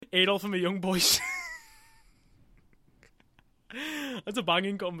Adolf and my young boys. That's a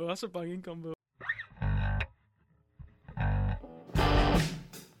banging combo.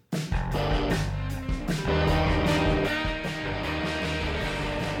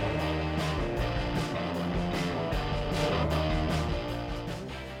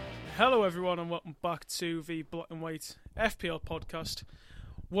 Hello everyone and welcome back to the Black and White FPL podcast.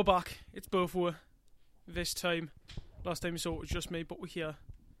 We're back. It's both we this time. Last time you saw it was just me, but we're here.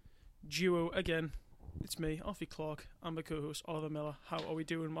 Duo again. It's me, Alfie Clark, and my co-host Oliver Miller. How are we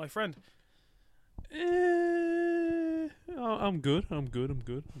doing, my friend? I'm good.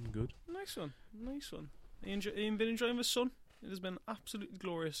 Nice one. You been enjoying the sun? It has been absolutely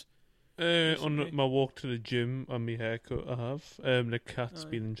glorious. On my walk to the gym and my haircut, I have. The cat's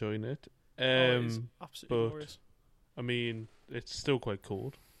been enjoying it. It is absolutely glorious. I mean, it's still quite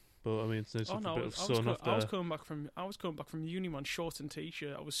cold. But I mean, it's nice a bit of sun after. I was coming back from uni, man, shorts and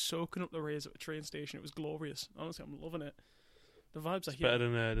t-shirt. I was soaking up the rays at the train station. It was glorious. Honestly, I'm loving it. The vibes are here. Better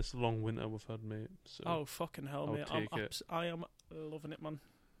than this long winter we've had, mate. So oh fucking hell, mate! I am loving it, man.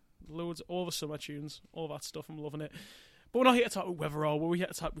 Loads, all the summer tunes, all that stuff. I'm loving it. But we're not here to talk about weather, are we? We're here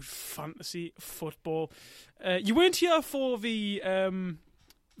to talk about fantasy football. You weren't here for the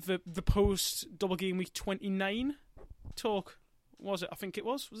post double game week 29 talk, was it? I think it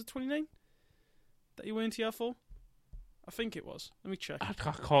was. Was it 29 that you weren't here for? I think it was. Let me check. I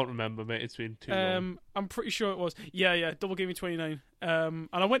can't remember, mate. It's been too long. I'm pretty sure it was. Yeah. Double game week 29. And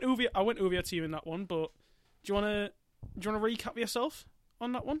I went over your team in that one. But do you wanna recap yourself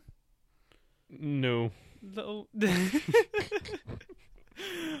on that one? No. Little.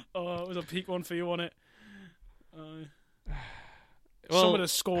 Oh, it was a peak one for you, wasn't it? Some of the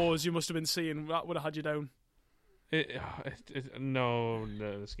scores you must have been seeing that would have had you down. No,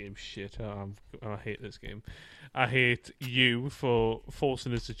 this game's shit. I hate this game. I hate you for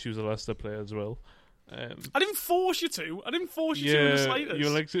forcing us to choose a Leicester player as well. I didn't force you to. I didn't force you to in the slightest. You're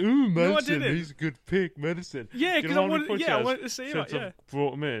like, ooh, Madison, no, I didn't. He's a good pick, Madison. Yeah, because I wanted to say that. Yeah, I've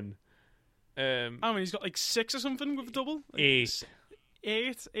brought him in. I mean, he's got like 6 or something with a double. Like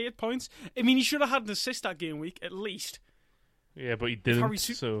 8 points. I mean, he should have had an assist that game week at least. Yeah, but he didn't.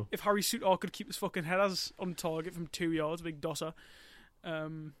 If Harry Souttar could keep his fucking headers on target from 2 yards, big dosser. But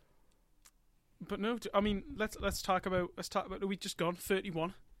no, I mean, let's talk about the week just gone.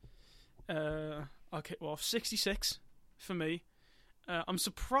 31. I'll kick off 66 for me. I'm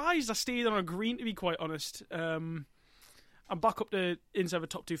surprised I stayed on a green, to be quite honest. I'm back up to inside the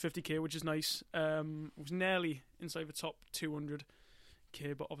top 250k, which is nice. I was nearly inside the top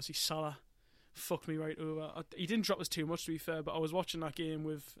 200k, but obviously Salah fucked me right over. He didn't drop us too much, to be fair, but I was watching that game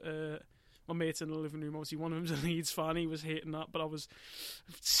with my mates in the living room. Obviously, one of them's a Leeds fan. He was hating that, but I was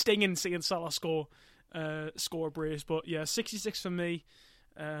stinging seeing Salah score a brace. But yeah, 66 for me,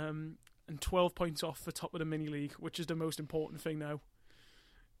 and 12 points off the top of the mini league, which is the most important thing now.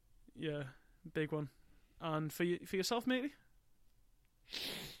 Yeah, big one. And for yourself, matey?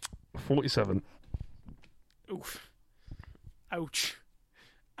 47. Oof. Ouch.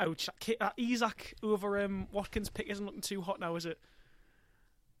 That Isaac over Watkins pick isn't looking too hot now, is it?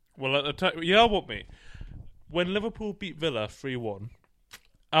 Well, you know what, mate? When Liverpool beat Villa 3-1,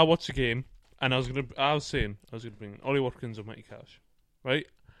 I watched the game and I was gonna bring Ollie Watkins or Matty Cash, right?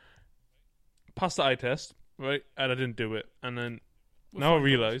 Passed the eye test, right? And I didn't do it. And then now I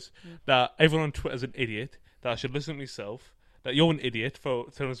realise that everyone on Twitter is an idiot. That I should listen to myself. That you're an idiot for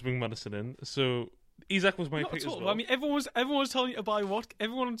telling us to bring Madison in. So Isaac was my pick as well. I mean, everyone was telling you to buy Watkins.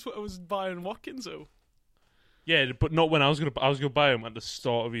 Everyone on Twitter was buying Watkins, though. Yeah, but not when I was gonna buy him at the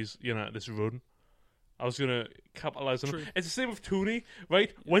start of his this run. I was gonna capitalise on him. It's the same with Tooney,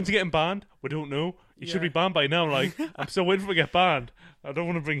 right? Yeah. When's he getting banned? We don't know. He should be banned by now. Like I'm still waiting for him to get banned. I don't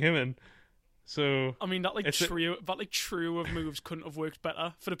want to bring him in. So I mean that trio of moves couldn't have worked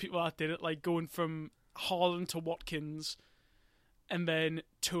better for the people that did it. Like going from Haaland to Watkins, and then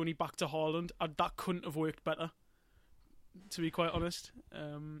Tony back to Haaland. That couldn't have worked better, to be quite honest.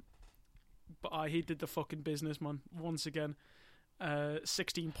 But he did the fucking business, man. Once again,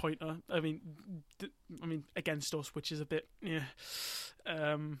 16-pointer. I mean, against us, which is a bit, yeah.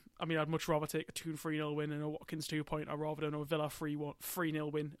 I mean, I'd much rather take a 2-3-0 win and a Watkins 2-pointer rather than a Villa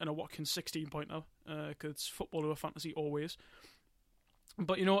 3-0 win and a Watkins 16-pointer. Because football over fantasy always.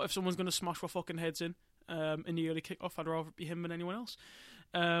 But you know what? If someone's going to smash our fucking heads in the early kick-off, I'd rather it be him than anyone else.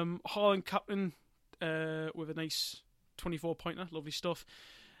 Haaland captain with a nice 24-pointer. Lovely stuff.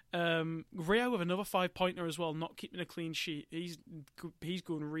 Rio with another 5-pointer as well, not keeping a clean sheet. He's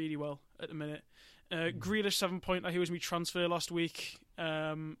going really well at the minute. Grealish 7-pointer. He was my transfer last week,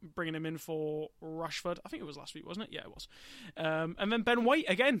 bringing him in for Rashford. I think it was last week, wasn't it? Yeah, it was. And then Ben White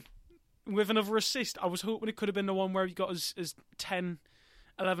again with another assist. I was hoping it could have been the one where he got his 10,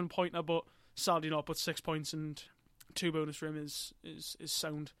 11-pointer, but sadly not. But 6 points and 2 bonus for him is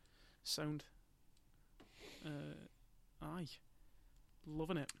sound. Aye,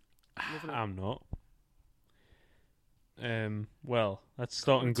 loving it. I'm not. Well, that's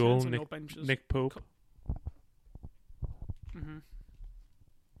starting goal. Nick Pope. Mm-hmm.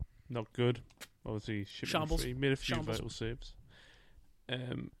 Not good. Obviously, Shambles. Free. Made a few vital saves.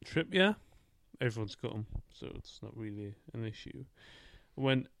 Trippier. Everyone's got him, so it's not really an issue.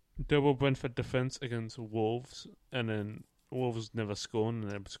 Went double Brentford defence against Wolves, and then Wolves never scoring,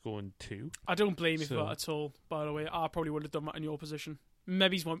 and then scoring 2. I don't blame you for that at all. By the way, I probably would have done that in your position.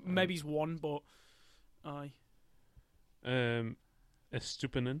 Maybe's one, but aye.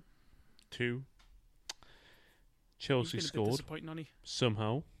 Estupinen 2. Chelsea scored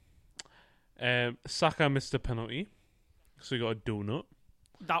somehow. Saka missed a penalty, so he got a donut.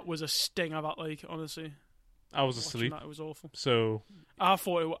 That was a stinger. That, like, honestly, I was asleep. That, it was awful. So I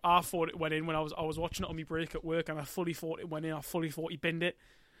thought it went in when I was watching it on my break at work, and I fully thought it went in. I fully thought he binned it,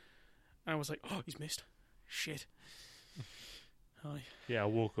 and I was like, "Oh, he's missed. Shit." Aye. Yeah, I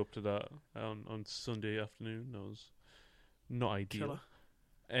woke up to that on Sunday afternoon. That was not ideal.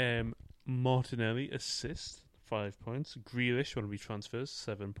 Martinelli assist, 5 points. Grealish, one of my transfers,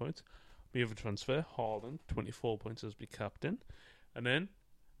 7 points. We have a transfer, Haaland, 24 points as my captain. And then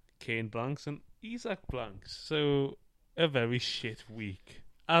Kane blanks and Isaac blanks. So a very shit week.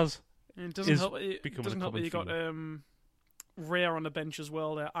 As it doesn't help. It becoming doesn't a help that common you got theme. Rare on the bench as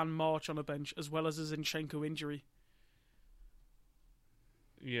well there, and March on the bench, as well as his Zinchenko injury.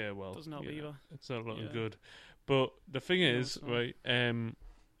 Yeah, well, doesn't help either. It's not looking good. But the thing is, right,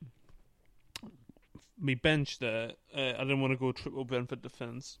 me bench there, I didn't want to go triple Brentford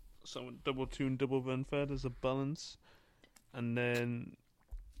defence, so I went double 2 and double Brentford as a balance. And then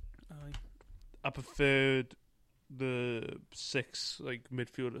I preferred the 6 like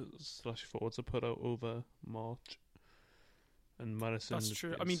midfielders / forwards I put out over March and Madison. That's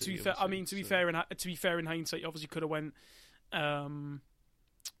true. I mean, to be fair, in hindsight, you obviously could have went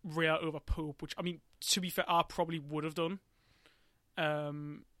Rhea over Pope, which, I mean, to be fair, I probably would have done,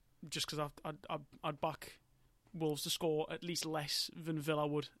 just because I'd back Wolves to score at least less than Villa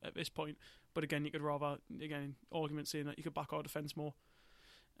would at this point. But again, you could rather, argument saying that you could back our defence more,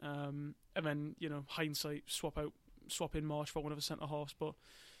 and then, hindsight, swap in March for one of the centre halves. But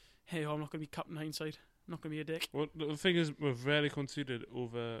hey, I'm not going to be captain hindsight. I'm not going to be a dick. Well, the thing is, we've rarely conceded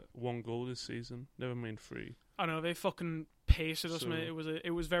over 1 goal this season. Never mind 3. I know, they fucking paced us, mate.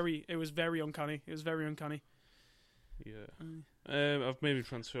 It was very uncanny. It was very uncanny. Yeah. I've maybe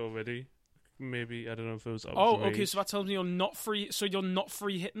transferred already. Maybe, I don't know if it was outrage. Oh, okay. So that tells me you're not free. So you're not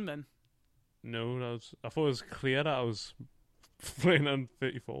free hitting then. No, I thought it was clear that I was playing on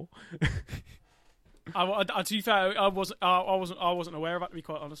 34. To be fair, I wasn't aware of that. To be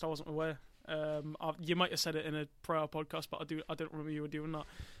quite honest, I wasn't aware. You might have said it in a prior podcast, but I don't remember you were doing that.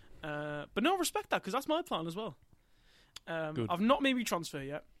 But no, respect that, because that's my plan as well. I've not made me transfer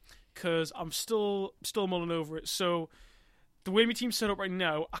yet because I'm still mulling over it. So the way my team's set up right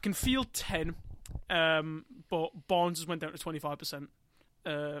now, I can field 10, but Barnes has went down to 25%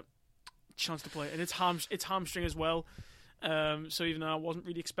 chance to play, and it's hamstring as well. So even though I wasn't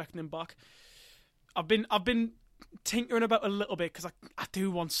really expecting him back, I've been tinkering about a little bit because I do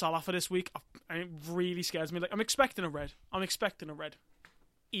want Salah for this week, and it really scares me. Like, I'm expecting a red.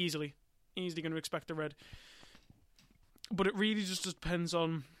 Easily going to expect a red. But it really just depends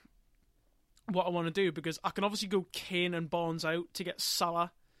on what I want to do, because I can obviously go Kane and Barnes out to get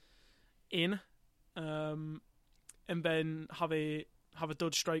Salah in, and then have a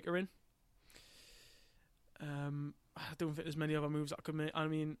dud striker in. I don't think there's many other moves that I could make. I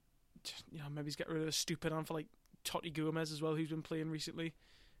mean, maybe get rid of a stupid hand for like Totti Gomez as well, who's been playing recently,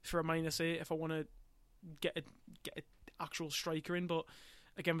 for a -8 if I want to get an actual striker in. But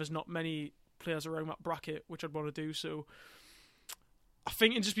again, there's not many players around that bracket which I'd want to do. So I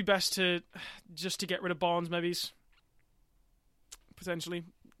think it'd just be best to get rid of Barnes, maybe potentially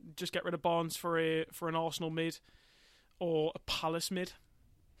just get rid of Barnes for an Arsenal mid or a Palace mid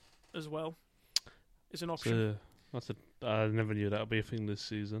as well. Is an option. I never knew that would be a thing this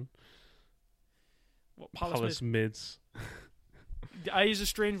season. What, Palace mids? I use a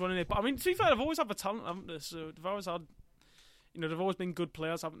strange one in it, but I mean, to be fair, they've always had the talent, haven't they? So they've always had, they've always been good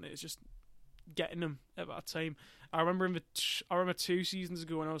players, haven't they? It's just getting them at that time. I remember 2 seasons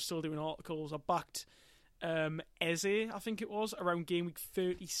ago when I was still doing articles, I backed Eze, I think it was, around game week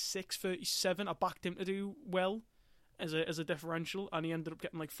 36, 37. I backed him to do well as a differential, and he ended up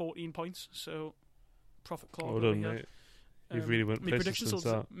getting like 14 points. So, profit claw. Well done, mate. You've really went places since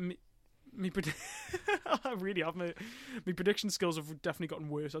that. I really have, mate. My prediction skills have definitely gotten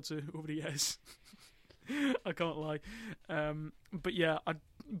worse, I'd say, over the years. I can't lie. But yeah,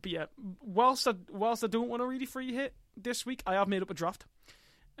 whilst I don't want to really free hit this week, I have made up a draft.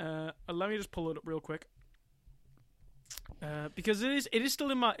 Let me just pull it up real quick. Because it is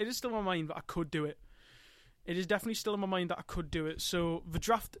still in my mind that I could do it. It is definitely still in my mind that I could do it. So the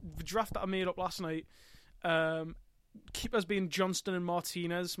draft that I made up last night, keepers being Johnston and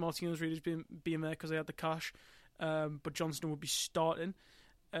Martinez. Martinez really being there because they had the cash, but Johnston would be starting.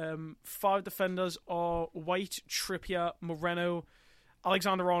 5 defenders are White, Trippier, Moreno,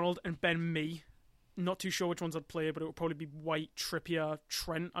 Alexander-Arnold, and Ben Mee. Not too sure which ones I'd play, but it would probably be White, Trippier,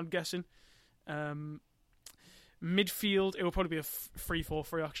 Trent, I'm guessing. Midfield, it will probably be a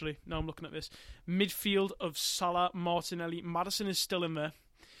 3-4-3 actually. Now I'm looking at this. Midfield of Salah, Martinelli. Maddison is still in there.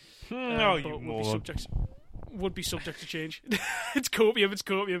 You would be subject to change. It's copium.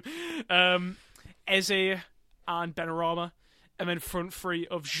 Eze and Benrahma. And then front 3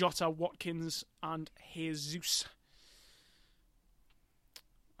 of Jota, Watkins, and Jesus.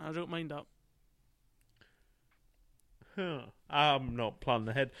 I don't mind that. I'm not planning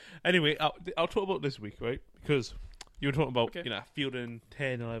ahead. Anyway, I'll talk about this week, right? Because you were talking about, fielding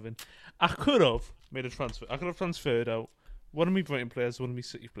 10, 11. I could have made a transfer. I could have transferred out one of my Brighton players, one of my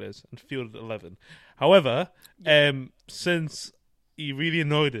City players, and fielded 11. However, since he really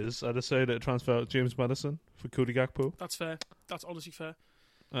annoyed us, I decided to transfer out James Maddison for Cody Gakpo. That's fair. That's honestly fair.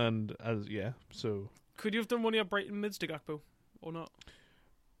 And, so... Could you have done one of your Brighton mids to Gakpo, or not?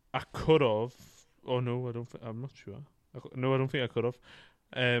 I could have. Oh, no, I don't think... I'm not sure. I don't think I could have.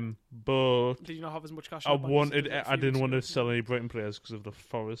 But... Did you not have as much cash? I didn't want to sell any Brighton players because of the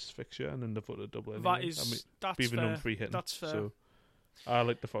Forest fixture, and then they put a double in. That's fair. Free hitting, that's fair. So I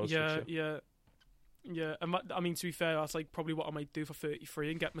like the Forest fixture. Yeah. And I mean, to be fair, that's like probably what I might do for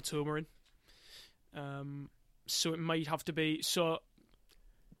 33 and get Matoma in. So it might have to be... So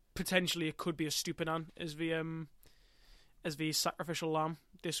potentially it could be a Stupinan as the sacrificial lamb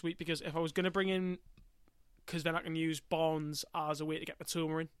this week, because if I was going to bring in... Because then I can use Barnes as a way to get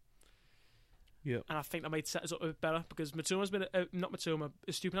Matoma in. Yeah. And I think that might set us up a bit better, because Matoma's been...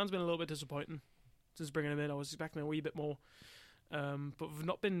 Stupinan's been a little bit disappointing since bringing him in. I was expecting a wee bit more. But we've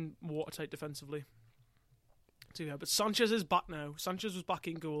not been watertight defensively. So yeah, but Sanchez is back now. Sanchez was back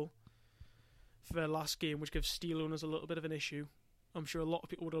in goal for their last game, which gives steel owners a little bit of an issue. I'm sure a lot of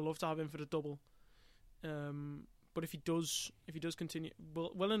people would have loved to have him for the double. But if he does continue,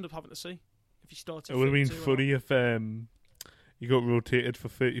 we'll end up having to see if he starts. It would have been funny if he got rotated for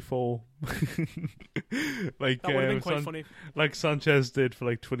 34. Like that would have been quite funny. Like Sanchez did for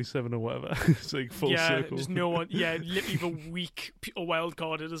like 27 or whatever. It's like full circle. There's no one. Yeah, literally the week people wild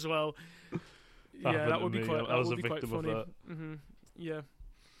carded as well. That would be quite. That would be quite funny. Mm-hmm. Yeah.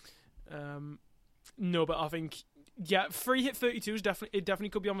 No, but I think free hit 32 is definitely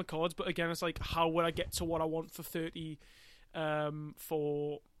could be on the cards. But again, it's like, how would I get to what I want for 30?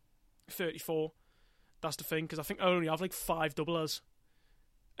 For 34. That's the thing, because I think I only have like 5 doublers,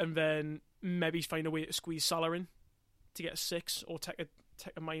 and then maybe find a way to squeeze Salah in to get a 6, or take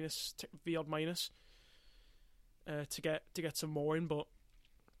the odd minus to get some more in. But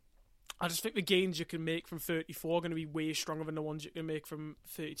I just think the gains you can make from 34 are going to be way stronger than the ones you can make from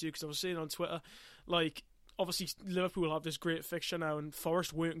 32. Because I was saying on Twitter, like, obviously Liverpool have this great fixture now, and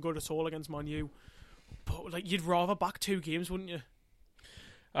Forest weren't good at all against Man U. But like, you'd rather back 2 games, wouldn't you?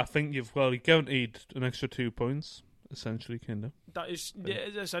 I think you've guaranteed an extra 2 points, essentially, kind of. That is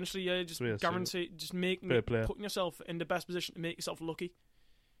essentially, just guarantee, just putting yourself in the best position to make yourself lucky.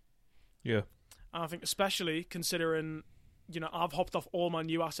 Yeah. And I think especially considering, I've hopped off all my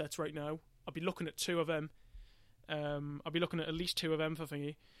new assets right now. I'll be looking at 2 of them. I'll be looking at least 2 of them for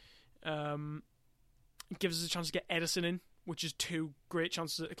thingy. It gives us a chance to get Edison in, which is 2 great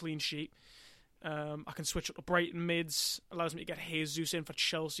chances at a clean sheet. I can switch up the Brighton mids, allows me to get Jesus in for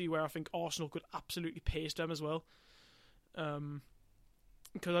Chelsea, where I think Arsenal could absolutely paste them as well.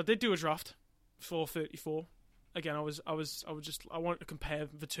 Because I did do a draft for 34. Again, I wanted to compare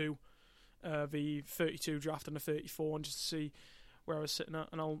the 2, the 32 draft and the 34, and just to see where I was sitting at.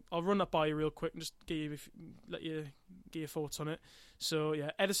 And I'll run that by you real quick and just let you get your thoughts on it. So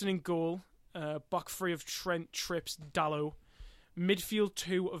yeah, Edison in goal, back 3 of Trent, Trips, Dallo. Midfield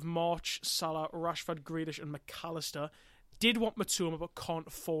 2 of March, Salah, Rashford, Grealish, and McAllister. Did want Matoma, but can't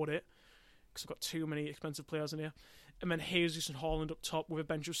afford it because I've got too many expensive players in here. and then Jesus and Haaland up top with a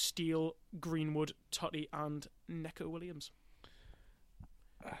bench of Steele, Greenwood, Totti, and Neco Williams.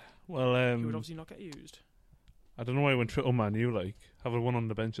 Well, He would obviously not get used. I don't know why I went triple man. You have one on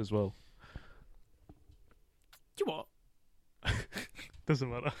the bench as well. You what? Doesn't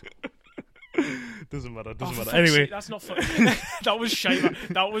matter. Doesn't matter. For fuck's Anyway, sake, that's not funny. That was shame.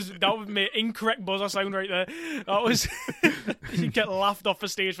 That was my incorrect buzzer sound right there. That was you get laughed off the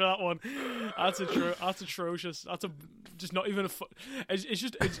stage for that one. That's atrocious. That's just not even a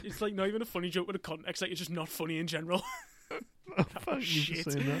it's like not even a funny joke with a context. Like it's just not funny in general. That was shit.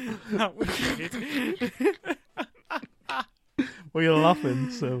 That was shit. Well, you're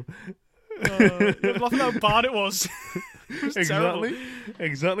laughing, so you're laughing how bad it was. It was exactly. terrible.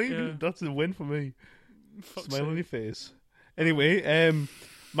 Exactly. Yeah. That's a win for me. Fuck's Smile on sake. your face. Anyway,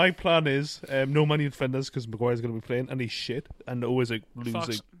 my plan is no Man U defenders because Maguire's going to be playing and he's shit and always like losing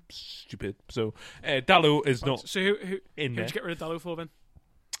Facts. stupid. So Dallo is not So who in there. did you get rid of Dallo for then?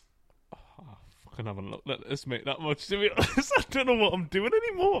 Fucking haven't looked at this, mate, that much. To be honest, I don't know what I'm doing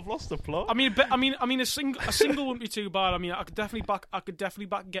anymore. I've lost the plot. I mean, a single wouldn't be too bad. I mean, I could definitely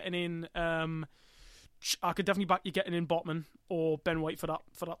back getting in. I could definitely back you getting in Botman or Ben White for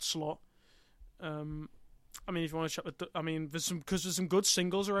that slot. I mean, if you want to check with, there's some good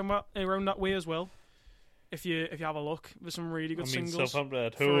singles around that way as well. If you have a look, there's some really good singles. Southampton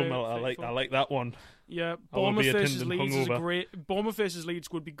at home. I like that one. Yeah, I will Bournemouth be versus attending Leeds is a hungover. great. Bournemouth versus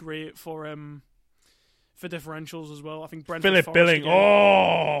Leeds would be great for differentials as well. I think Brentford Philip Forest Billing. again.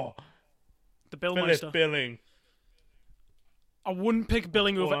 Oh, The Billmeister. Philip Billing. I wouldn't pick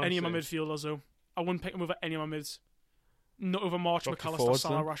Billing That's over all I'm any of my saying. midfielders though. I wouldn't pick him over any of my mids. Not over March, Drop your McAllister, forwards,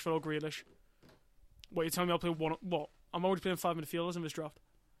 Salah, then. Rashford, or Grealish. What, you telling me I'll play one? What? I'm already playing 5 midfielders in this draft.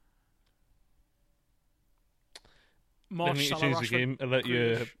 Let March, me Salah, change the Rashford, game and let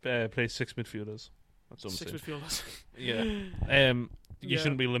you Grealish. play 6 midfielders. That's what I'm 6 saying. midfielders. Yeah. You Yeah.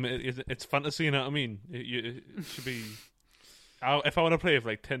 shouldn't be limited. It's fantasy, you know what I mean? It should be. If I want to play with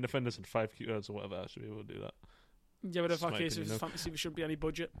like 10 defenders and 5 keepers or whatever, I should be able to do that. Yeah, but if That's that my case, if opinion, it's though. fantasy, there shouldn't be any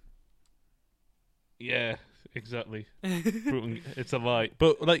budget. Yeah, exactly. It's a lie.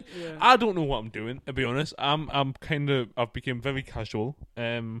 But like, Yeah. I don't know what I'm doing. To be honest, I've become very casual.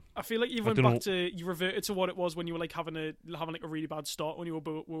 I feel like you I went don't back to you reverted to what it was when you were like having like a really bad start when we were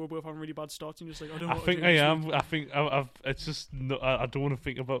both having really bad starts and you're just like I don't know I what think to do I this am. week. I think I've. It's just I don't want to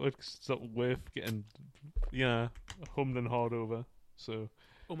think about it 'cause it's not worth getting, hummed and hard over. So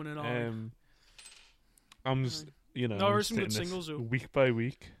And ahhing. I'm just No, I'm there's just some good taking this singles, though. week by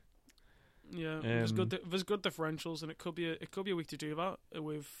week. Yeah, there's good differentials, and it could be a week to do that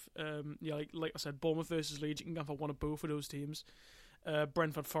with like I said, Bournemouth versus Leeds. You can go for one of both of those teams.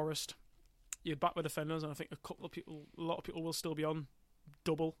 Brentford Forest. You're back with defenders, and I think a lot of people will still be on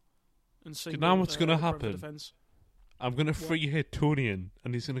double and single. Do you know what's going to Brentford happen? defense. I'm going to free hit Tony in,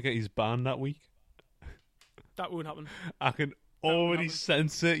 and he's going to get his ban that week. That won't happen. I can won't already happen.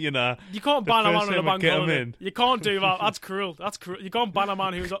 sense it. You know, You can't The ban a first man on a time I bank get 'em holiday. in. You can't do that. That's cruel. That's cruel. You can't ban a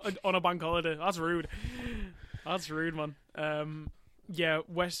man who's on a bank holiday. That's rude. That's rude, man.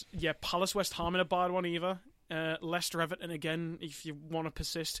 Palace West Ham in a bad one either. Leicester Everton again if you want to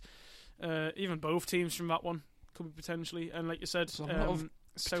persist. Even both teams from that one could be potentially. And like you said, There's a lot of potential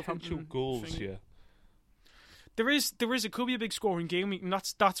Southampton goals thing. here. There is. It could be a big scoring game week, and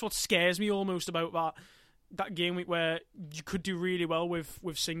that's what scares me almost about that game week where you could do really well with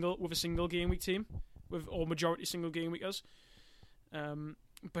a single game week team, or majority single game weekers.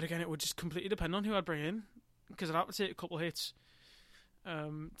 But again, it would just completely depend on who I'd bring in, because I'd have to take a couple hits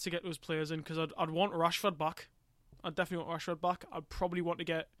to get those players in. Because I'd want Rashford back. I'd definitely want Rashford back. I'd probably want to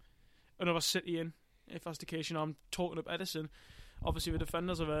get another City in, if that's the case. You know, I'm talking up Edison. Obviously, the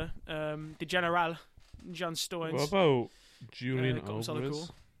defenders are there. The General, Jan Stones. What about Julian Gonzalo Alvarez? Cool.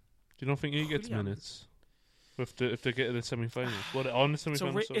 Do you not think he gets Julian. minutes if they get to the semi-finals? What on the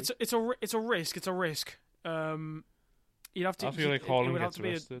semi-finals? It's a risk. It's a risk. You'd have to. I feel like it Haaland would have gets to be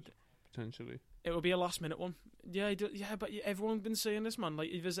rested potentially. it would be a last minute one. Yeah, but everyone's been saying this, man. Like,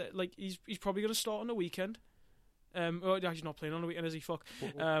 he's probably going to start on the weekend. He's not playing on the weekend, is he? Fuck.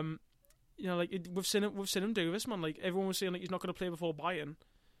 We've seen him do this, man. Like, everyone was saying like he's not going to play before Bayern.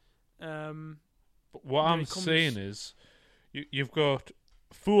 But what Yeah, I'm he comes- saying is, you've got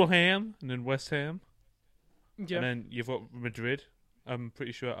Fulham and then West Ham, Yeah. and then you've got Madrid. I'm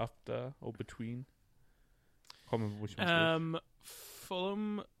pretty sure after or between. Can't remember which one's which.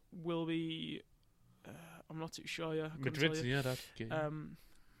 Fulham will be. I'm not too sure. Yeah, I couldn't Madrid's tell you. that game.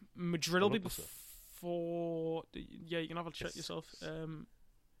 Madrid will be I'll look this up. before. Yeah, you can have a check Yes. yourself.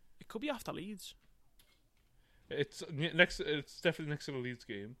 It could be after Leeds. It's next. It's definitely next to the Leeds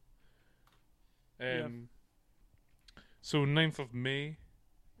game. Yeah. So 9th of May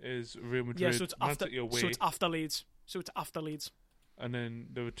is Real Madrid. Yeah, so it's Man after. City away, So it's after Leeds. and then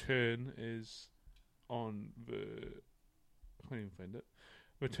the return is on the. I can't even find it.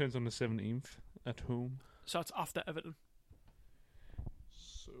 Returns on the 17th at home. So it's after Everton.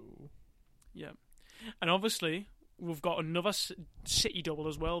 So Yeah, and obviously we've got another City double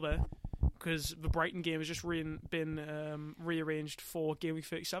as well there, because the Brighton game has just been rearranged for game week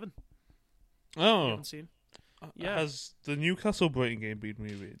 37. You haven't seen? Yeah. Has the Newcastle Brighton game been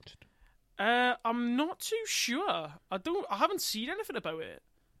rearranged? I'm not too sure. I haven't seen anything about it.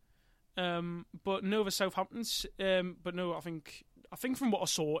 But no, the Southampton's. But no, I think from what I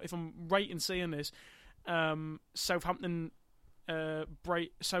saw, if I'm right in saying this, Southampton Man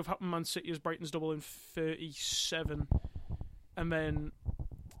City is Brighton's double in 37, and then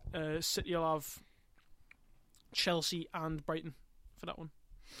City will have Chelsea and Brighton for that one.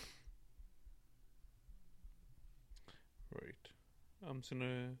 Right. I'm just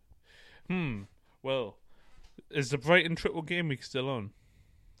gonna. Well, is the Brighton triple game week still on?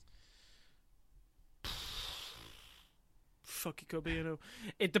 Fuck, it could be.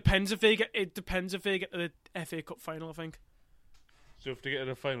 It depends if they get. It depends if they get to the FA Cup final. I think. So if they get to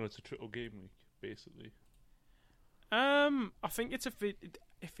the final, it's a triple game week, basically. I think it's if they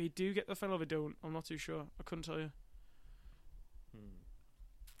do get to the final, they don't. I'm not too sure. I couldn't tell you.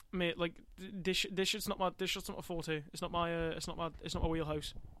 Mate, like this shit's not my forte. It's not my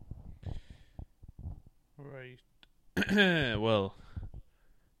wheelhouse. Right. Well.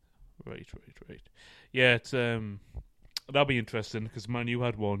 Right. Yeah, it's that'll be interesting because Man U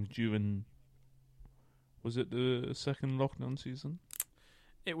had one during. Was it the second lockdown season?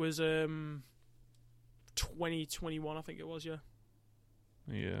 It was 2021, I think it was. Yeah.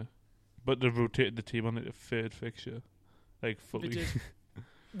 Yeah, but they rotated the team on the third fixture, like fully. They did.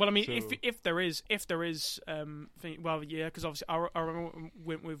 Well, I mean, So- if there is, well, yeah, because obviously I remember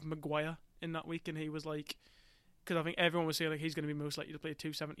went with Maguire in that week, and he was like, because I think everyone was saying like he's going to be most likely to play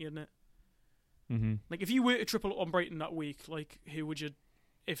 270, isn't it? Mm-hmm. Like if you were to triple on Brighton that week, like who would you,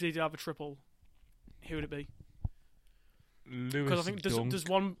 if they did have a triple, who would it be? Because I think there's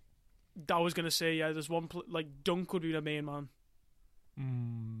one that I was going to say, yeah, there's one like Dunk would be the main man.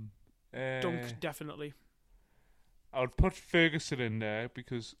 Dunk definitely. I would put Ferguson in there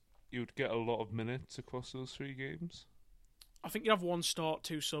because you would get a lot of minutes across those 3 games. I think you'd have one start,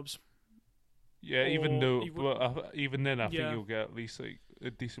 2 subs. Yeah, even then, I think Yeah. you'll get at least like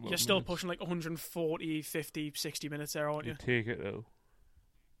a decent. You're still pushing like 140, 50, 60 minutes there, aren't you? You take it though.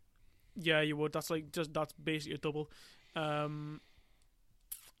 Yeah, you would. That's that's basically a double. I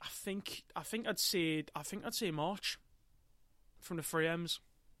think I'd say March from the 3Ms.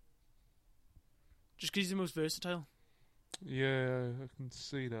 Just because he's the most versatile. Yeah, I can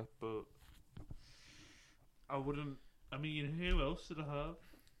see that, but I wouldn't. I mean, who else did I have?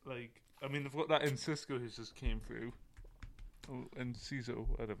 Like, I mean, they've got that in Cisco who just came through, and Ciso.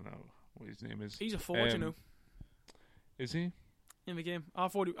 I don't know what his name is. He's a forward, Is he? in the game. I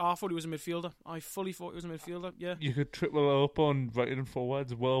thought he was a midfielder. I fully thought he was a midfielder. Yeah. You could triple up on right and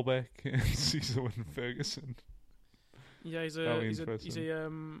forwards, Welbeck, and Ciso and Ferguson. Yeah, he's a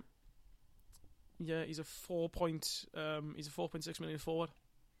 4.6 million forward.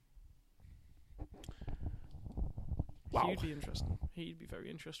 Wow. He'd be interesting. He'd be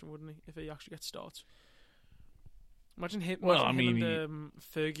very interesting, wouldn't he, if he actually gets starts? Imagine him. Well, Imagine I mean, him and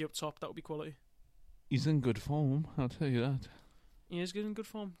Fergie up top. That would be quality. He's in good form, I'll tell you that. He is good in good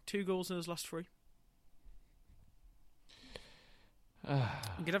form. 2 goals in his last 3. You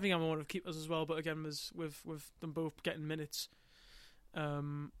could have the one of keepers as well, but again, with them both getting minutes,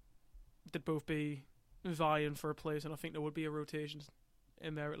 they'd both be vying for a place, and I think there would be a rotation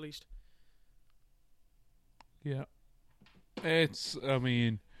in there at least. Yeah. It's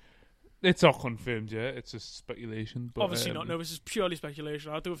not confirmed yet. It's just speculation. But, Obviously not. No, this is purely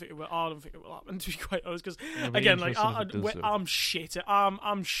speculation. I don't think it will happen. To be quite honest, because it'll be again, like interesting if it does, I'm shit.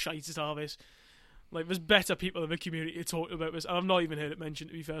 I'm shite at all this. Like, there's better people in the community talking about this, and I've not even heard it mentioned,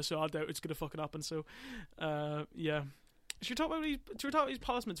 to be fair. So I doubt it's gonna fucking happen. So, yeah. Should we talk about these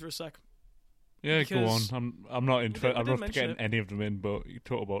Palace for a sec? Yeah, go on. Because I'm not interested. I'm did not mention getting it. any of them in, but you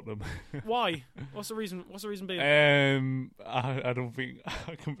talk about them. Why? What's the reason? What's the reason being? I don't think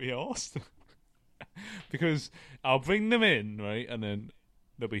I can be asked because I'll bring them in, right, and then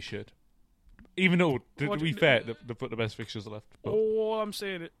they'll be shit. Even though, to be fair, they've got the best fixtures left. But. All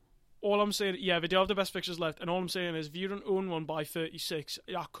I'm saying, yeah, they do have the best fixtures left, and all I'm saying is, if you don't own one by 36,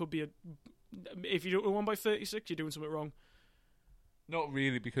 that could be if you don't own one by 36, you're doing something wrong. Not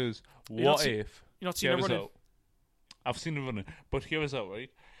really, because You're not seeing it running? I've seen it running, but hear us out,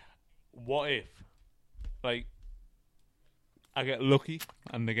 right? What if, like, I get lucky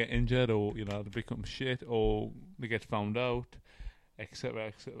and they get injured, or they become shit, or they get found out, etc.,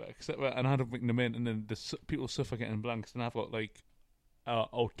 etc., etc. And I don't bring them in, and then people suffer getting blanks, and I've got like an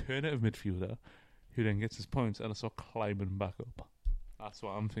alternative midfielder who then gets his points, and I start climbing back up. That's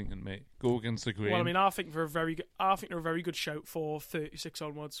what I'm thinking, mate. Go against the grain. Well, I mean, I think they're a very good shout for 36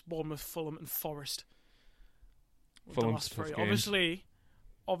 onwards. Bournemouth, Fulham, and Forest. Fulham's tough game.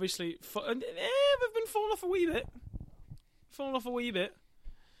 Obviously, they've been falling off a wee bit.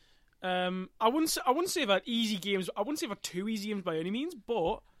 I wouldn't say they've had easy games. I wouldn't say they've had 2 easy games by any means,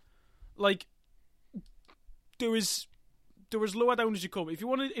 but like there was lower down as you come. If you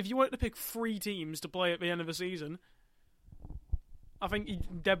wanted to pick 3 teams to play at the end of the season, I think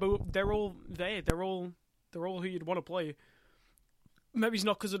they're all there. They're all who you'd want to play. Maybe it's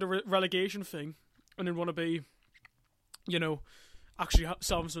not because of the relegation thing, and then want to be, actually have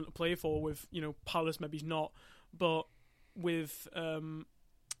something to play for with, Palace. Maybe it's not, but with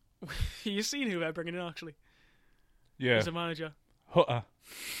you've seen who they're bringing in actually. Yeah, as a manager, Hutter.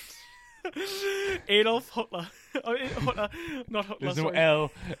 Adolf Hitler. Hitler, not Hitler. There's no sorry.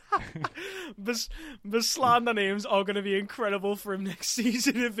 L. The slander names are going to be incredible for him next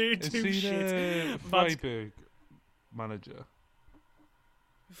season if they do shit. Freiburg manager.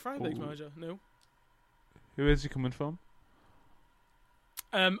 Freiburg's manager? No. Who is he coming from?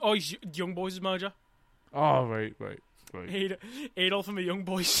 He's Young Boys' manager. Oh, right. Adolf and the Young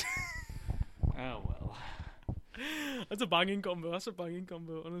Boys. Oh, well. That's a banging combo,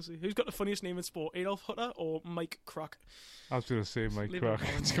 honestly. Who's got the funniest name in sport? Adolf Hitler or Mike Crack? I was going to say Mike Crack.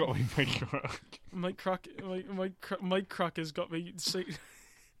 It's got to be Mike Crack. Mike Crack has got me...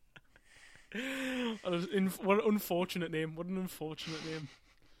 What an unfortunate name.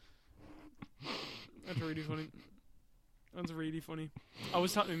 That's really funny. I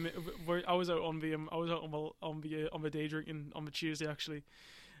was out on the day drinking on the Tuesday actually,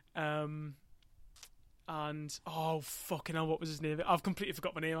 and fucking hell, what was his name? I've completely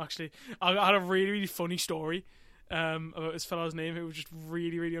forgot my name actually. I had a really, really funny story about this fella's name. It was just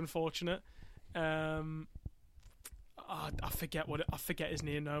really, really unfortunate. I forget his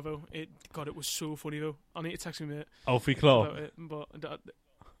name now though. It was so funny though. I need to text me, mate. Alfie Claw. About it, but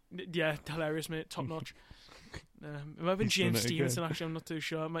yeah, hilarious, mate. Top notch. It might have been James Stevenson. Actually, I'm not too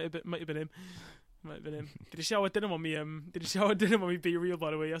sure. It might have been him. Did you see how I did him on me? Be Real,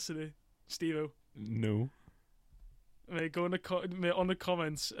 by the way, yesterday, Steve-O? No. Mate, go on the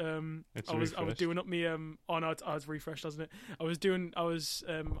comments. I was doing up me. Oh no, it's refreshed, hasn't it?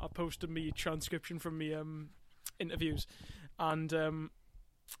 I posted me transcription from me interviews, and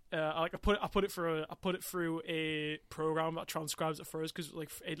I put it through a program that transcribes it for us, because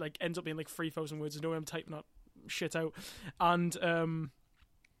it ends up being 3,000 words. There's no way I'm typing that shit out, and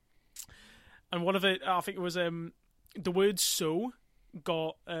one of it, I think it was the word "so"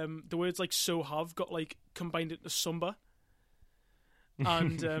 got the words "so have" got combined into Sumba,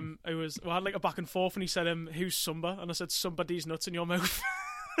 and I had a back and forth, and he said who's Sumba, and I said somebody's nuts in your mouth.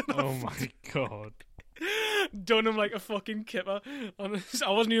 Oh my god. Done him like a fucking kipper. I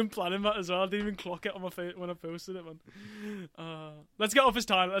wasn't even planning that as well. I didn't even clock it on my face when I posted it, man. Let's get off his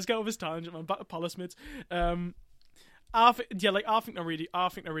tangent, man. Back to Palace mids. I think they're really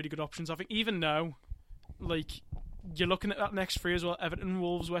good options. I think even now, you're looking at that next 3 as well. Everton,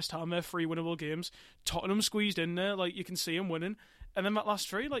 Wolves, West Ham, they're 3 winnable games. Tottenham squeezed in there, you can see them winning. And then that last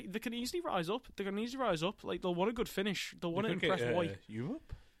 3, they can easily rise up. They'll want a good finish. They'll want to impress White.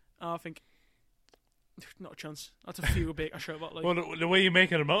 Europe? I think. Not a chance. That's a few big. I show about well, the way you're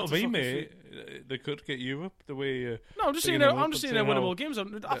making them out of me, mate, they could get Europe. The way no, I'm just saying they're winnable games.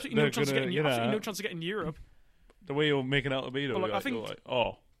 Absolutely no chance of getting. Absolutely no chance of getting Europe. The way you're making out of me, though, I think.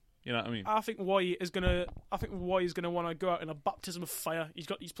 you know what I mean? I think White is gonna want to go out in a baptism of fire.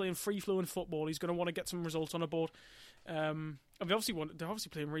 He's playing free flowing football. He's gonna want to get some results on the board. And they're obviously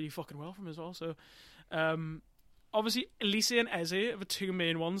playing really fucking well for him as well. So, obviously Elise and Eze are the 2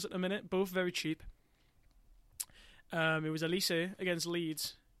 main ones at the minute. Both very cheap. It was Elise against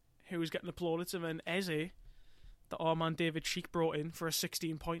Leeds who was getting applauded, and then Eze, that our man David Cheek brought in for a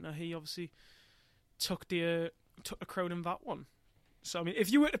 16-pointer. He obviously took the crown in that one. So I mean,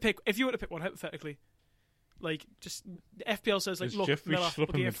 if you were to pick one hypothetically, just the FPL says look, Jeffrey Miller, Schlupp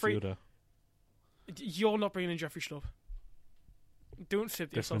okay, midfielder. You're not bringing in Jeffrey Schlupp. Don't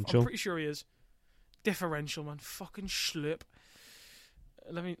fib yourself. I'm pretty sure he is. Differential, man. Fucking Schlupp.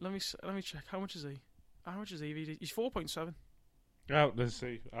 Let me check. How much is he? He's 4.7. Oh, let's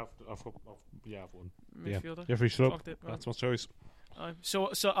see. I've won. Midfielder. Yeah. Jeffrey Schlupp. Right. That's my choice. So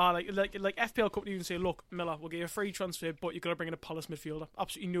FPL company even say, look, Miller, we'll get you a free transfer, but you've got to bring in a Palace midfielder.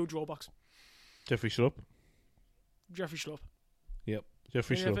 Absolutely no drawbacks. Jeffrey Schlupp. Yep.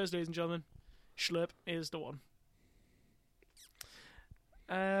 Jeffrey Yeah, Schlupp. first, ladies and gentlemen, Schlupp is the one.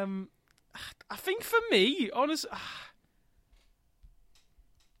 I think for me, honest,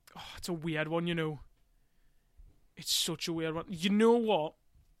 it's a weird one, you know. It's such a weird one. You know what?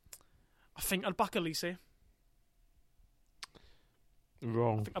 I think I'd back Elise. I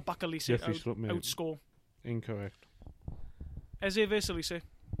Wrong. think I'd back Elise Jeffrey Schlupp, mate. outscore. Incorrect. Eze versus Elise.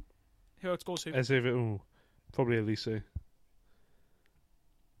 Who outscores who? Probably Elise.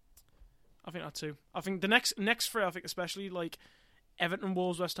 I think that too. I think the next three, I think especially like Everton,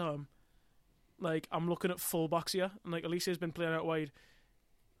 Wolves, West Ham. Like I'm looking at fullbacks here, and like Elise's been playing out wide.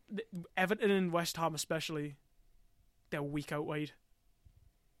 Everton and West Ham especially, they're weak out wide.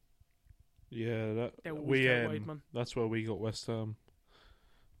 Yeah, they're weak out wide, man. That's where we got West Ham.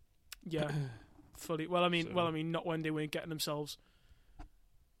 Yeah, fully. Well, I mean, not when they weren't getting themselves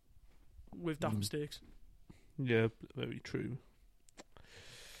with daft mistakes. Yeah, very true.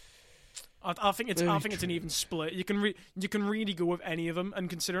 I think it's an even split. You can really go with any of them, and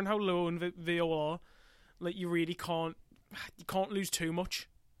considering how low they all are, like you really can't lose too much.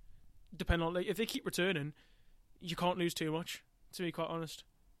 Depending on, like, if they keep returning, you can't lose too much. To be quite honest,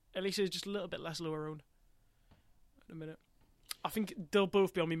 at least it's just a little bit less lower owned. In a minute, I think they'll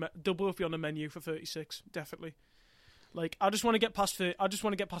both be on the menu for 36, definitely. Like I just want to get past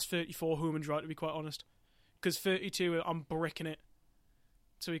 34 home and dry, to be quite honest, because 32 I'm bricking it.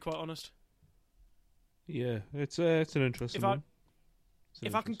 To be quite honest. Yeah, it's an interesting one.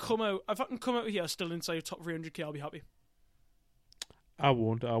 If I can come out here still inside top 300k, I'll be happy. I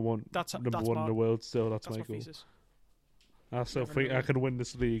want number one in the world still. That's my goal. Thesis. I still think I can win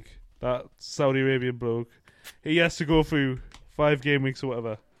this league. That Saudi Arabian bloke, he has to go through 5 game weeks or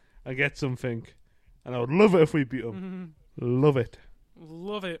whatever and get something, and I would love it if we beat him. Love it.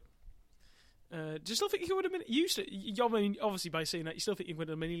 Love it. Do you still think you could win a mini? I mean, obviously by saying that, you still think you can win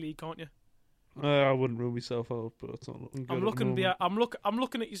a mini league, can't you? I wouldn't rule myself out, but it's not looking good. I'm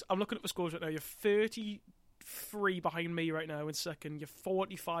looking at the scores right now. You're 33 behind me right now in second. You're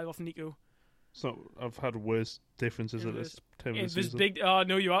 45 off Nico. So I've had worse differences at this time of the season. Big. Oh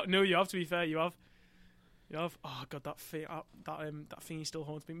no, you have. No, you have. To be fair, you have. Oh god, that thing still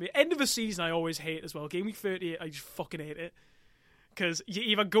haunts me. The end of the season, I always hate as well. Game week 38, I just fucking hate it. Because you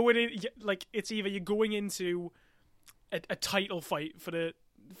either going in, like it's either you're going into a title fight for the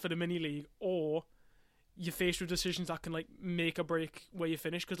mini league, or you're faced with decisions that can like make or break where you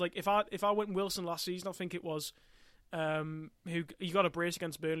finish. Because like if I went Wilson last season, I think it was who he got a brace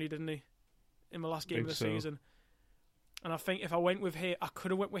against Burnley, didn't he, in the last game of the season? And I think if I went with him, I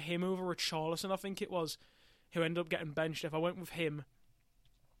could have went with him over Richarlison, I think it was, who ended up getting benched. If I went with him,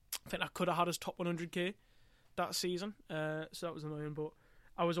 I think I could have had his top 100k that season. So that was annoying, but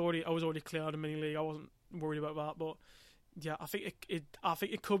I was already clear out of mini league. I wasn't worried about that. But yeah, I think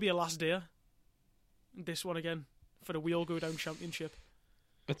it could be a last day. This one again for the Wheel Go Down Championship.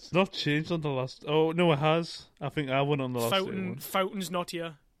 It's not changed on the last. Oh no, it has. I think I won on the last day. Fountain's not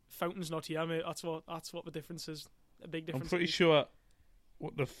here. Fountain's not here, mate. That's what the difference is. A big difference. I'm pretty sure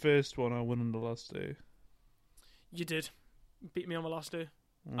what the first one I won on the last day. You did. Beat me on the last day.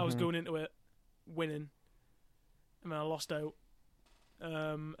 I was going into it winning, and then I lost out.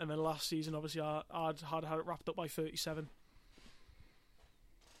 And then last season, obviously, I'd had it wrapped up by 37.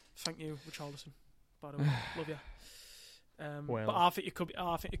 Thank you, Richarlison. By the way, love you. Well. But I think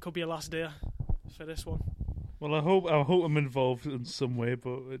it could be a last day for this one. Well, I hope I'm involved in some way,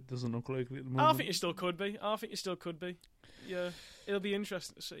 but it doesn't look likely at the moment. I think you still could be. Yeah, it'll be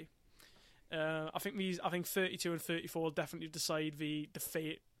interesting to see. I think 32 and 34 will definitely decide the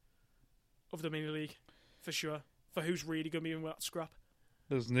fate of the mini league for sure. For who's really going to be in that scrap.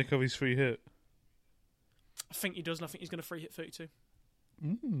 Does Nick have his free hit? I think he does, and I think he's going to free hit 32.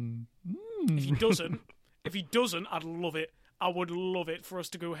 If he doesn't, I'd love it. I would love it for us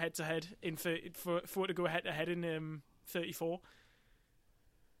to go head to head in for it to go head to head in 34.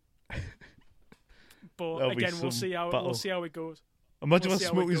 But That'll again, we'll see how it goes. Imagine if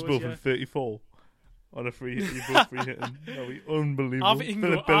Smokey's both in 34 on a free hit. You both free hitting. That'll be unbelievable. I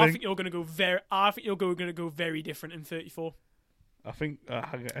think you're going to go very different in 34. I think I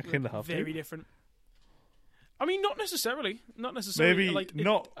kind of have very different. I mean, not necessarily. Maybe like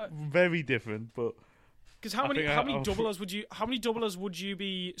not very different, but because how many doublers would you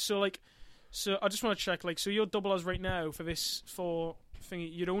be? So I just want to check. Like, so your doublers right now for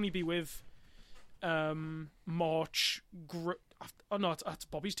thingy, you'd only be with March. Oh no, that's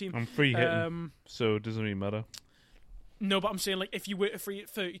Bobby's team. I'm free hitting, so it doesn't really matter. No, but I'm saying like if you were to free hit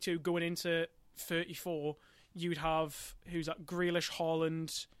 32 going into 34, you'd have who's that? Grealish,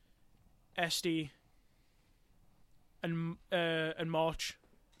 Haaland, SD. and March,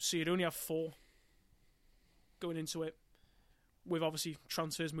 so you'd only have 4 going into it, with obviously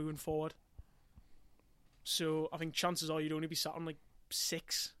transfers moving forward. So I think chances are you'd only be sat on like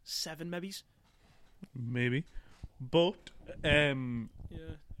 6, 7 maybe. But Yeah.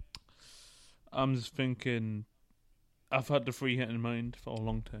 I'm just thinking, I've had the free hit in mind for a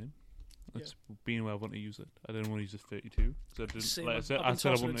long time. It's been where I want to use it. I didn't want to use it 32 because I didn't. Same, Like I said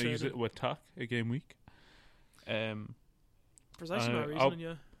I wanted to use it with attack a game week. Precisely my reason,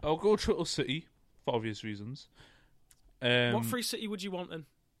 yeah. I'll go Triple City for obvious reasons. What free City would you want then?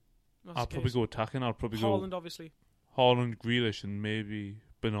 I'll probably go attacking. I'll probably Haaland, go obviously. Haaland, Grealish, and maybe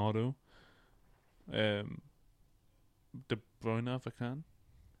Bernardo. De Bruyne if I can,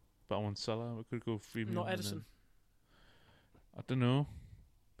 but I want Salah. We could go freemium. Not Edison. I don't know,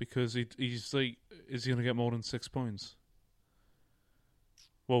 because he's like, is he gonna get more than 6 points?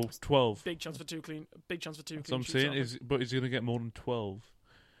 Well, 12. Big chance for two clean. Big chance for two. That's clean what I'm saying. sheets, But is he gonna get more than 12?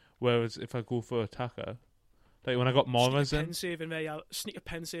 Whereas if I go for attacker, like when I got Morris in, sneak a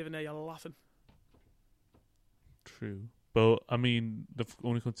pen save in there, you're laughing. True, but I mean they've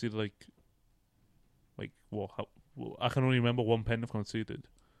only conceded like what? I can only remember one pen they've conceded.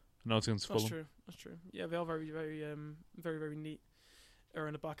 Now it's against Fulham. That's true. Yeah, they are very, very, very, very neat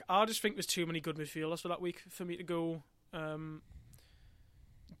around the back. I just think there's too many good midfielders for that week for me to go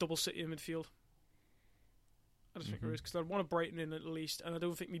double City in midfield. I just think there is, because I'd want to Brighton in at least, and I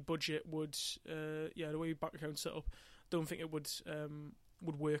don't think my budget would. The way my bank account's set up, don't think it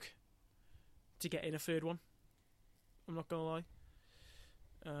would work to get in a third one. I'm not gonna lie.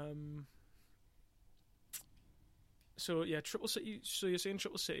 So yeah, triple City. So you're saying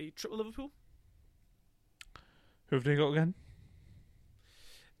triple City, triple Liverpool? Who have they got again?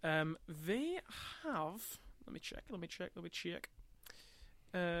 They have. Let me check.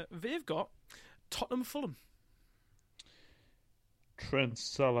 They've got Tottenham, Fulham. Trent,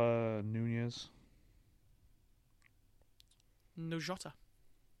 Salah, Nunez. No Jota.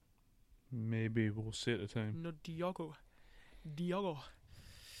 Maybe we'll see at the time. No Diogo.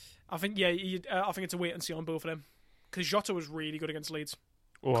 I think I think it's a wait and see on both of them, because Jota was really good against Leeds.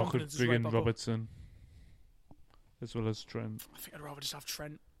 Or I could bring in Robertson as well as Trent. I think I'd rather just have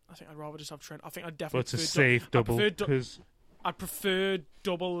Trent. I think I'd definitely. But it's a safe double. I'd prefer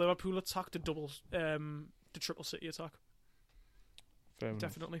double Liverpool attack to double the triple City attack. Fair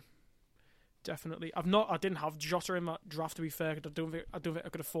Definitely. I didn't have Jota in that draft, to be fair. I don't think I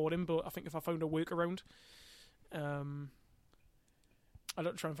could afford him, but I think if I found a workaround, I'd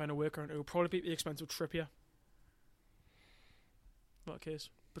try and find a workaround. It would probably be the expense of Trippier. In that case,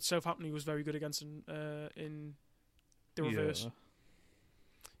 but Southampton he was very good against in the reverse.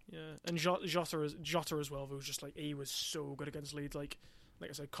 Yeah, and Jota as well. Though, just like he was so good against Leeds. Like I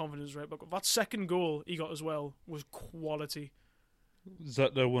said, confidence right. But that second goal he got as well was quality. Is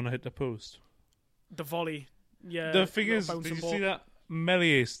that the one I hit the post? The volley. Yeah. The thing is, did you see that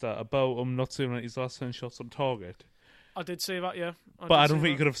Melier stat about him not saving like his last 10 shots on target? I did say that, yeah. But I don't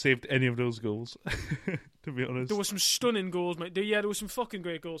think he could have saved any of those goals, to be honest. There were some stunning goals, mate. There were some fucking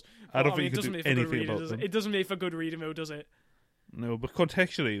great goals. I don't think he could do anything about them. It doesn't make for good reading, though, does it? No, but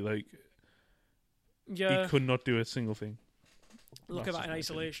contextually, like, he could not do a single thing. Look at that in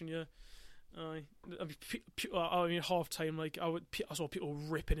isolation, yeah. I mean, half time, like I saw people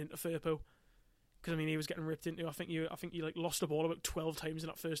ripping into Firpo, because I mean he was getting ripped into. I think he like lost the ball about 12 times in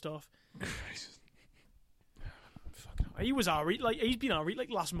that first half. He was alright, like he's been alright like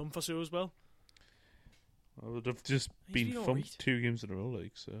last month or so as well. I would have just been thumped 2 games in a row,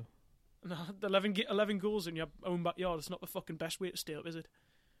 like so. No, 11 goals in your own backyard. It's not the fucking best way to stay up, is it?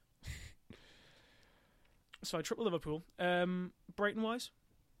 So I triple Liverpool. Brighton wise.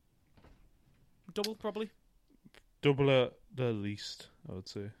 Double, probably. Double at the least, I would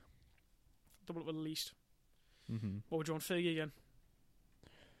say. Double at the least. Mm-hmm. What would you want, Fergie again?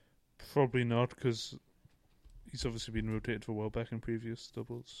 Probably not, because he's obviously been rotated for a while back in previous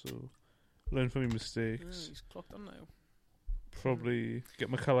doubles, so learn from your mistakes. He's clocked on now. Probably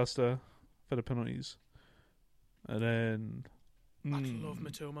get McAllister for the penalties. And then... I'd love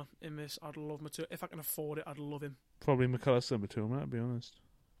Matoma in this. I'd love Matoma. If I can afford it, I'd love him. Probably McAllister and Matoma, to be honest.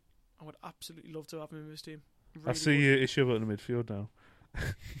 I would absolutely love to have him in this team. Really I see your issue about the midfield now.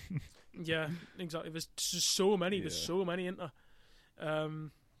 Yeah, exactly. There's just so many. Yeah. There's so many, isn't there?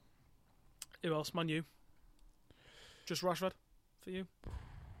 Who else? Man U. Just Rashford for you.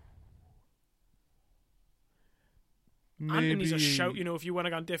 Maybe, Anthony's a shout, you know, if you want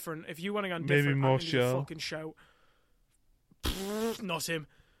to go different. If you want to go maybe different, Anthony's Martial. a fucking shout. Not him.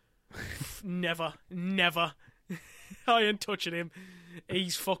 Never. I ain't touching him.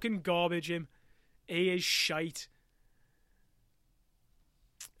 He's fucking garbage, him. He is shite.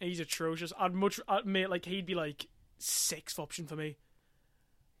 He's atrocious. Mate, like, he'd be like 6th option for me.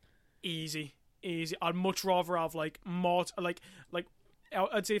 Easy. I'd much rather have like I'd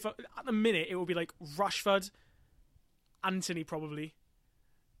say at the minute it would be like Rashford, Anthony probably,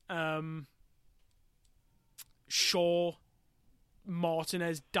 Shaw,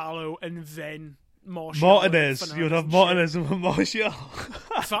 Martinez, Dallo, and then Martial. Martinez, you'd have Martinez over Martial.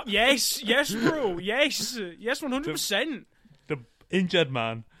 Yes, bro, yes, 100%. The injured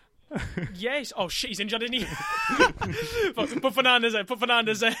man. Yes. Oh shit, he's injured, isn't he? Put Fernandez there.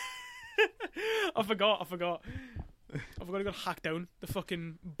 I forgot. I forgot he got hacked down. The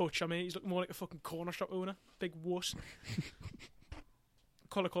fucking butcher, mate. He's looking more like a fucking corner shop owner. Big wuss.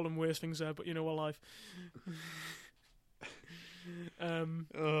 Call him worse things there, but you know, we're live.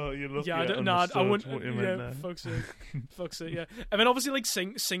 You're lucky. Yeah, I wouldn't. Yeah, fuck's sake. Yeah, and then obviously like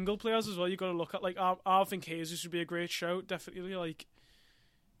single players as well. You got to look at like I think Jesus would be a great show. Definitely like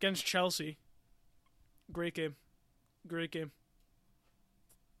against Chelsea. Great game.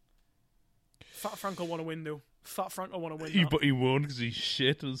 Fat Frank will want to win though. But he won't because he's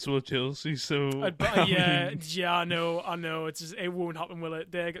shit, and so Chelsea. So I know. It won't happen, will it?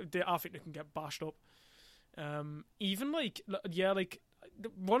 I think they can get bashed up. Even like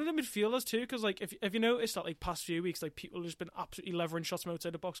one of the midfielders too, because like if you noticed that like past few weeks, like people have just been absolutely levering shots from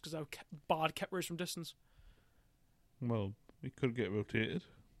outside the box because how bad kept from distance. Well, he could get rotated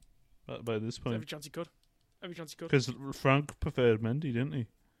by this point. Every chance he could. Because Frank preferred Mendy, didn't he?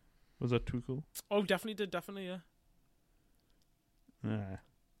 Was that too cool? Oh, definitely, yeah.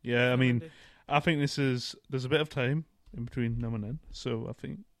 Yeah, I mean, I think there's a bit of time in between now and then, so I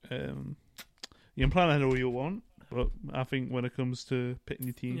think you can plan ahead all you want, but I think when it comes to picking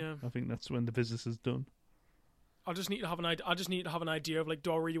your team, I think that's when the business is done. I just need to have an idea of like,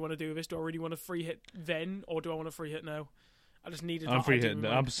 do I really want to do this? Do I really want a free hit then, or do I want a free hit now? I just needed. I'm free hit.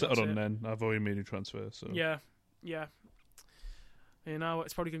 I'm settled on then. I've already made a transfer, so yeah. You know,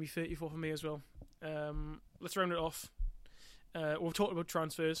 it's probably going to be 34 for me as well. Let's round it off. We've talked about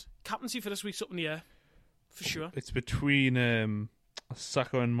transfers. Captaincy for this week's up in the air, for sure. It's between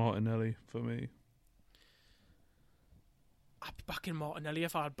Saka and Martinelli for me. I'd be back in Martinelli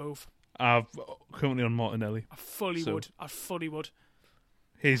if I had both. I'm currently on Martinelli. I fully would.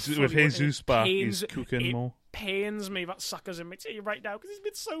 With Jesus back, he's cooking more. It pains me that Saka's in my team right now because he's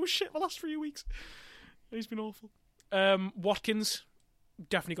been so shit the last 3 weeks. He's been awful. Watkins,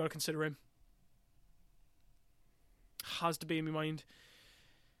 definitely got to consider him. Has to be in my mind.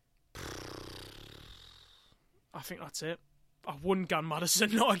 I think that's it. I wouldn't go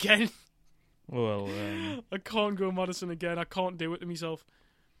Maddison, not again. Well, I can't go Maddison again. I can't do it to myself.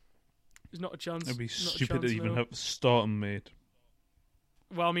 There's not a chance. It'd be stupid to even have start him, mate.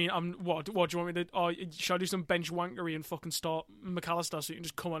 Well, I mean, what do you want me to? Oh, should I do some bench wankery and fucking start McAllister so you can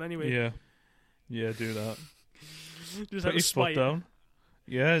just come on anyway? Yeah, do that. Just put your foot down.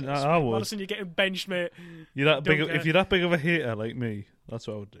 Yeah, I would. Maddison, you're getting benched, mate. If you're that big of a hater like me, that's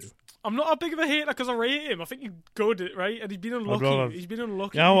what I would do. I'm not a big of a hater because I rate him. I think he's good, right? And he's been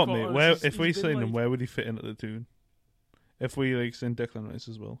unlucky. Yeah, I want mate. Where if we signed him, where would he fit in at the tune? If we like signed Declan Rice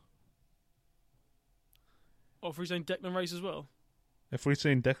as well. Oh, if we signed Declan Rice as well. If we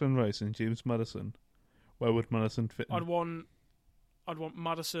signed Declan Rice and James Maddison, where would Maddison fit in? I'd want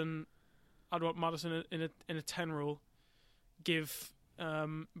Maddison. I'd want Maddison in a 10 role. Give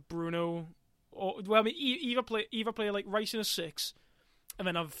Bruno, either play like Rice in a 6, and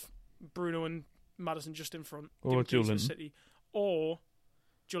then have Bruno and Maddison just in front. Or Joe City, or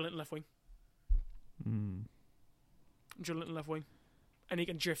Joe Linton left wing. Joe Linton left wing, and he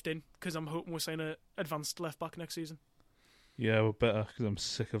can drift in because I'm hoping we're signing an advanced left back next season. Yeah, we're better because I'm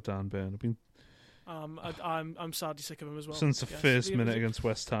sick of Dan Burn. I'm sadly sick of him as well. Since the first minute against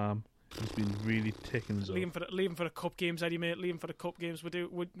West Ham. He's been really taking us leave him for the cup games, Eddie, mate. Leave him for the cup games.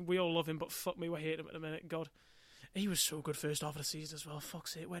 We all love him, but fuck me, we hate him at the minute. God, he was so good first half of the season as well.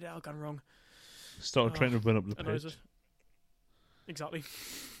 Fuck's sake, where did I gone wrong? Started trying to run up the pitch. Exactly.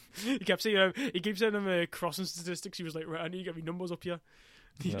 He keeps sending him crossing statistics. He was like, right, I need to get my numbers up here.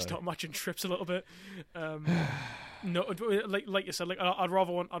 He start matching trips a little bit. No, like you said, like I'd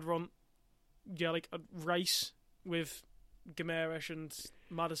run, like a Rice with Gimenez and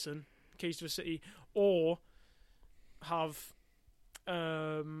Maddison. Keys to a City, or have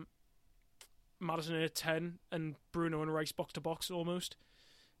Maddison in a 10 and Bruno and Rice box to box almost.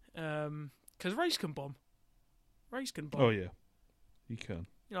 Because Rice can bomb. Oh yeah, he can.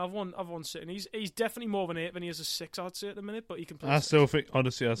 You know, I've won City. And he's definitely more of an 8 than he is a 6. I'd say at the minute, but he can play. I still think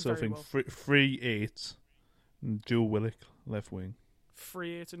 3-8 and Joe Willock left wing.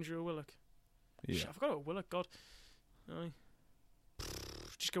 3-8 and Joe Willock. Yeah, Shit, I forgot about Willock. God. Aye.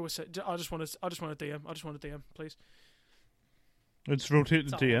 Just go with. I just want a DM. I just want a DM, please. It's rotate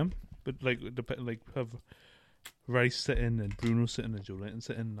the That's all. DM, but like have Rice sitting and Bruno sitting and Joe Linton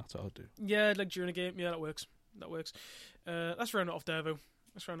sitting. That's what I'll do. Yeah, like during a game. Yeah, that works. Let's round it off there, though.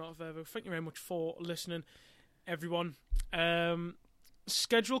 Thank you very much for listening, everyone.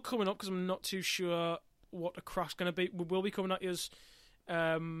 Schedule coming up, because I'm not too sure what the crack's going to be. We will be coming at you.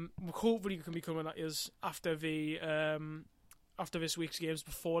 Hopefully, we can be coming at you after this week's games,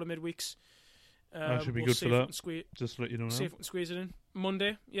 before the midweeks. That should be we'll good for that. Just to let you know now. See if we can squeeze it in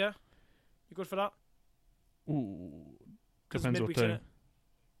Monday. Yeah, you good for that? Ooh, 'Cause depends what midweek's in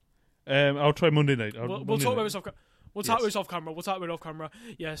time. I'll try Monday night. We'll talk about this off. We'll talk about this off camera.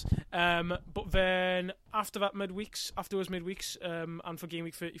 Yes. But then after those midweeks, and for game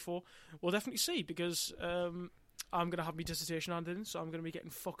week 34, we'll definitely see, because I'm gonna have my dissertation handed in, so I'm gonna be getting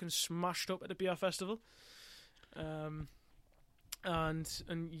fucking smashed up at the BR festival. And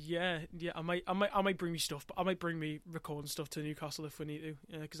yeah, I might bring me stuff, but I might bring me recording stuff to Newcastle if we need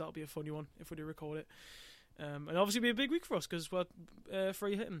to, because that'll be a funny one if we do record it. And obviously be a big week for us, because we're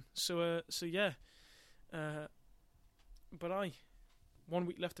free hitting. So yeah. But 1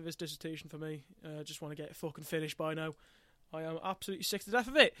 week left of this dissertation for me. Just want to get it fucking finished by now. I am absolutely sick to death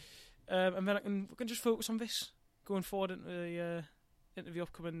of it. And then we can just focus on this going forward into the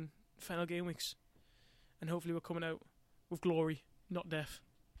upcoming final game weeks. And hopefully we're coming out with glory, not death.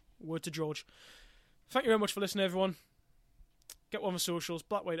 Word to George. Thank you very much for listening, everyone. Get one of the socials,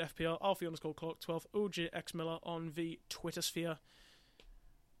 Black White FPL, Alfie_Clark12, OJX Miller on the Twitter sphere.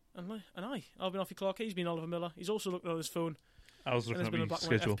 And I've been Alfie Clark, he's been Oliver Miller. He's also looking on his phone. I was looking at my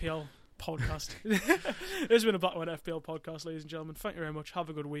schedule. FPL podcast. There's been a Black White FPL podcast, ladies and gentlemen. Thank you very much. Have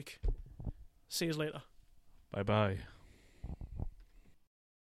a good week. See you later. Bye-bye.